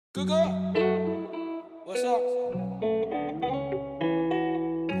Guga, what's up?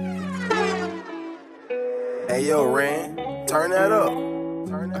 Hey yo, Ren, turn that up.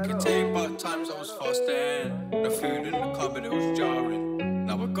 I can tell you about times I was fasting. The food in the cupboard, it was jarring.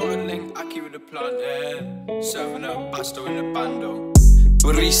 Now I got a link, I keep with the plant there. Serving up basto in the bando.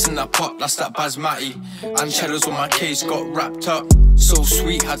 Burris in that pot, that's that basmati. Ancellos on my case got wrapped up. So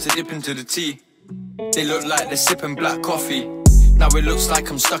sweet, had to dip into the tea. They look like they're sipping black coffee. Now it looks like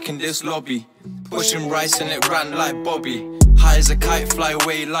I'm stuck in this lobby. Pushing rice and it ran like Bobby. High as a kite, fly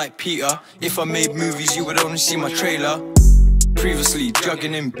away like Peter. If I made movies, you would only see my trailer. Previously,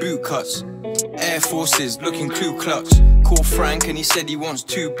 jugging in boot cuts. Air Forces, looking Ku Klux. Call Frank and he said he wants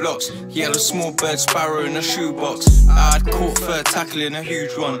 2 blocks. He had a small bird sparrow in a shoebox. I had caught third tackling a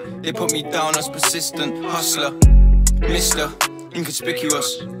huge one. They put me down as persistent hustler. Mr.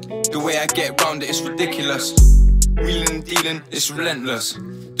 Inconspicuous. The way I get round it is ridiculous. Wheeling and dealing, it's relentless.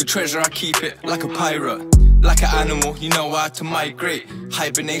 The treasure, I keep it like a pirate. Like an animal, you know I had to migrate.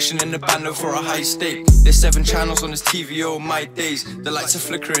 Hibernation in the bando for a high stake. There's 7 channels on this TV, oh my days. The lights are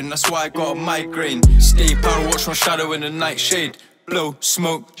flickering, that's why I got a migraine. Stay power, watch my shadow in the nightshade. Blow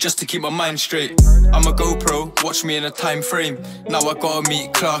smoke, just to keep my mind straight. I'm a GoPro, watch me in a time frame. Now I gotta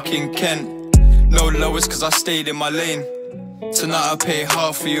meet Clark in Kent. No lowers cause I stayed in my lane. Tonight I'll pay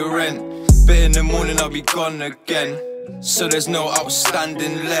half for your rent. But in the morning I'll be gone again. So there's no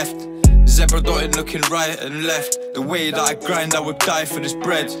outstanding left. Zebra dotted looking right and left. The way that I grind, I would die for this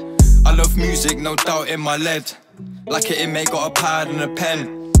bread. I love music, no doubt in my lead. Like an inmate got a pad and a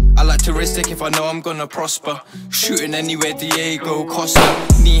pen. I like to risk it if I know I'm gonna prosper. Shooting anywhere, Diego Costa.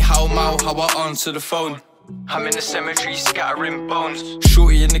 Ni hao mao, how I answer the phone. I'm in the cemetery scattering bones.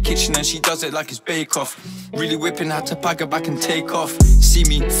 Shorty in the kitchen and she does it like it's Bake Off. Really whipping, had to pack her back and take off. See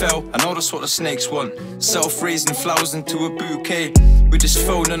me fell, I know that's what the snakes want. Self-raising flowers into a bouquet. With this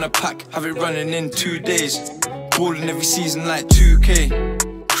phone and a pack, have it running in 2 days. Balling every season like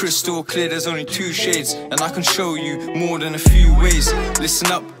 2K. Crystal clear, there's only 2 shades. And I can show you more than a few ways. Listen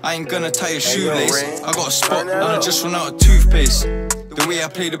up, I ain't gonna tie your shoelace. I got a spot and I just run out of toothpaste. The way I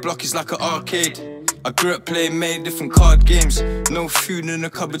play the block is like an arcade. I grew up playing many different card games. No food in the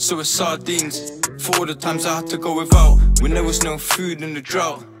cupboard, so it's sardines. For all the times I had to go without, when there was no food in the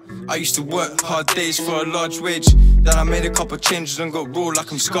drought. I used to work hard days for a large wage. Then I made a couple changes and got raw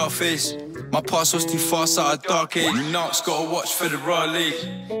like I'm Scarface. My past was too fast out of dark age. Now it's gotta watch for the raw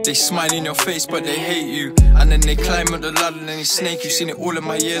league. They smile in your face but they hate you. And then they climb up the ladder and they snake you. Seen it all in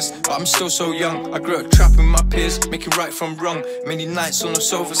my years, but I'm still so young. I grew up trapping my peers, making right from wrong. Many nights on the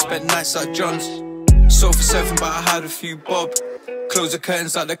sofa, spent nights like John's. Sofa surfing but I had a few bob. Close the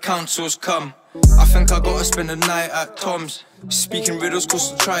curtains like the council's come. I think I gotta spend the night at Tom's. Speaking riddles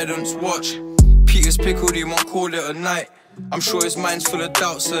cause the tridents watch. Peter's pickled, he won't call it a night. I'm sure his mind's full of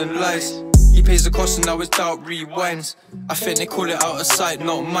doubts and lies. He pays the cost and now his doubt rewinds. I think they call it out of sight,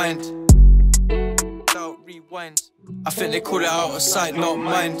 not mind. Doubt rewinds. I think they call it out of sight, not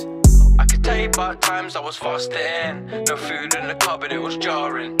mind. I could tell you about times I was fasting. No food in the cupboard, it was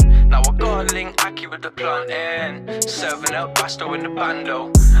jarring. Now I got a link, I keep with the plant in. Serving up basto in the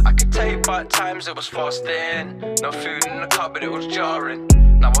bando. I could tell you about times I was fasting. No food in the cupboard, it was jarring.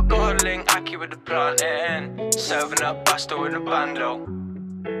 Now I got a link, I keep with the plant in. Serving up basto in the bando.